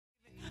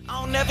I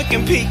don't never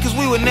compete, cause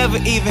we were never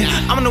even.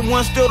 I'm the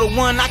one, still the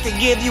one, I could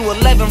give you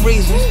 11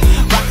 reasons.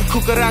 Rock a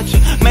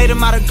cucaracha, made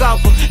him out of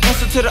golfer.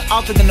 Answer to the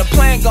altar, then the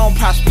plan gon'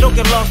 prosper. Don't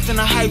get lost in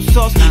the hype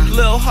sauce.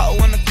 Little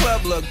hoe in the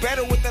club look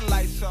better with the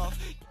lights off.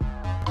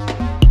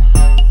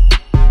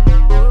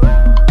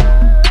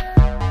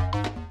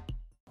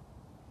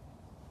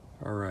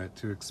 Alright,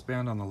 to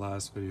expand on the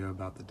last video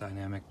about the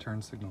dynamic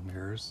turn signal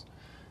mirrors,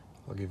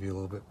 I'll give you a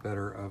little bit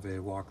better of a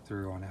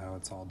walkthrough on how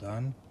it's all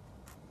done.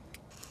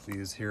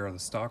 These here are the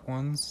stock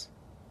ones.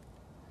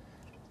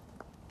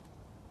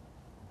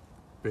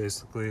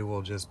 Basically,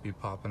 we'll just be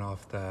popping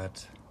off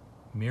that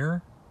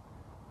mirror.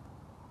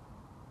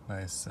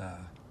 Nice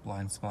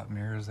blind spot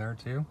mirrors there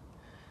too.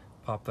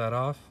 Pop that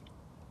off,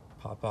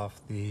 pop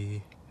off the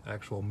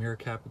actual mirror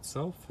cap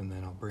itself, and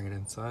then I'll bring it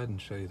inside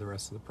and show you the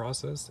rest of the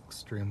process.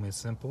 Extremely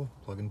simple,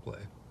 plug and play.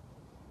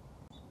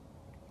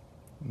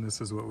 And this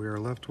is what we are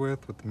left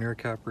with the mirror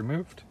cap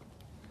removed.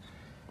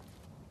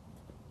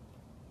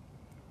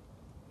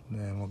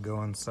 Then we'll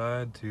go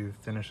inside to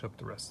finish up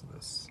the rest of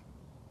this.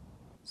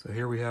 So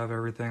here we have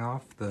everything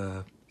off,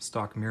 the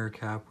stock mirror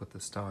cap with the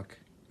stock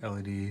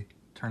LED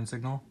turn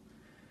signal,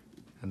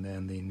 and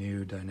then the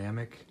new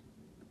dynamic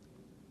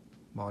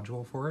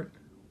module for it,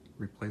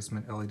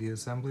 replacement LED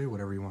assembly,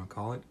 whatever you want to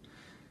call it.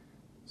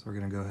 So we're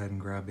going to go ahead and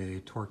grab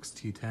a Torx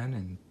T10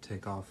 and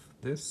take off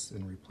this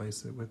and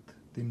replace it with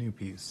the new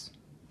piece.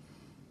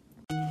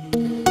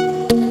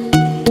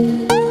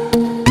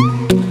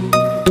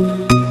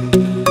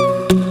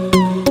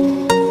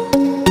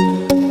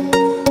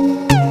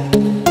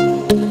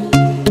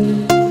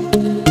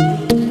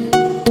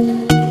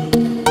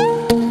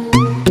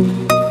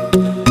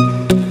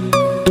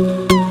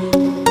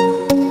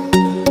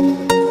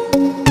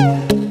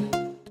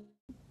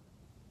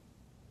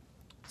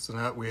 So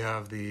now that we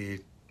have the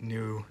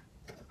new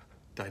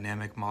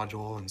dynamic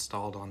module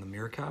installed on the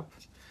mirror cap,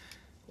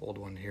 old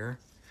one here,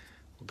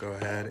 we'll go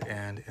ahead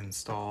and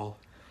install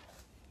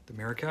the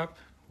mirror cap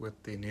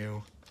with the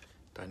new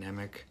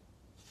dynamic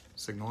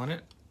signal in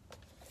it,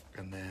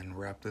 and then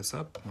wrap this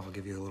up, and I'll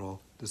give you a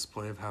little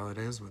display of how it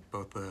is with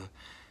both the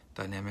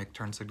dynamic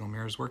turn signal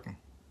mirrors working.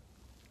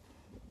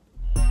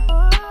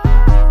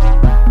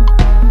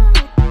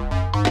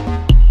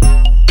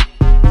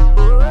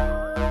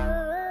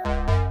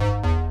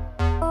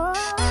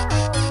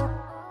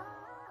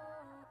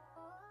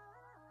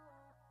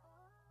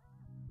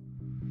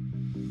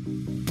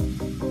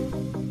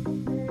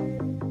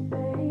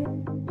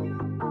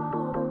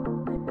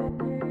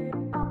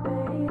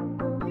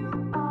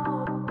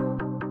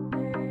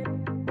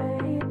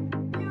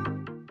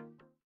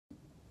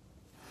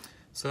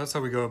 So that's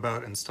how we go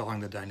about installing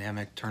the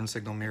dynamic turn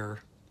signal mirror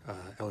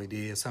LED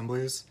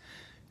assemblies.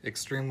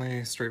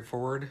 Extremely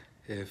straightforward.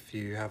 If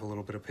you have a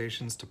little bit of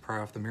patience to pry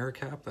off the mirror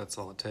cap, that's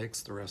all it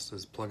takes. The rest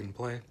is plug and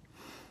play.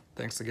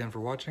 Thanks again for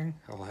watching.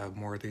 I'll have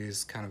more of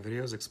these kind of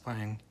videos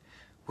explaining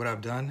what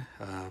I've done.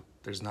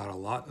 There's not a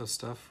lot of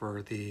stuff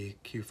for the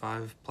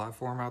Q5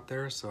 platform out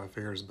there, so I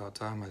figure it's about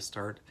time I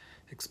start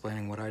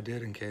explaining what I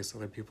did in case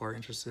other people are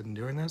interested in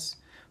doing this,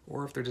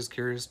 or if they're just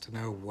curious to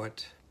know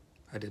what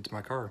I did to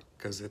my car,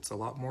 because it's a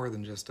lot more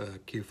than just a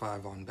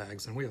Q5 on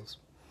bags and wheels.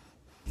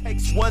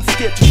 Takes one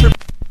skip, trip,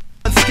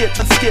 one skip.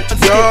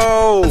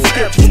 Yo, what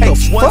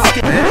the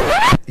fuck,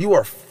 man? You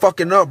are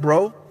fucking up,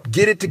 bro.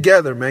 Get it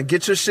together, man.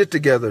 Get your shit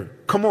together.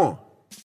 Come on.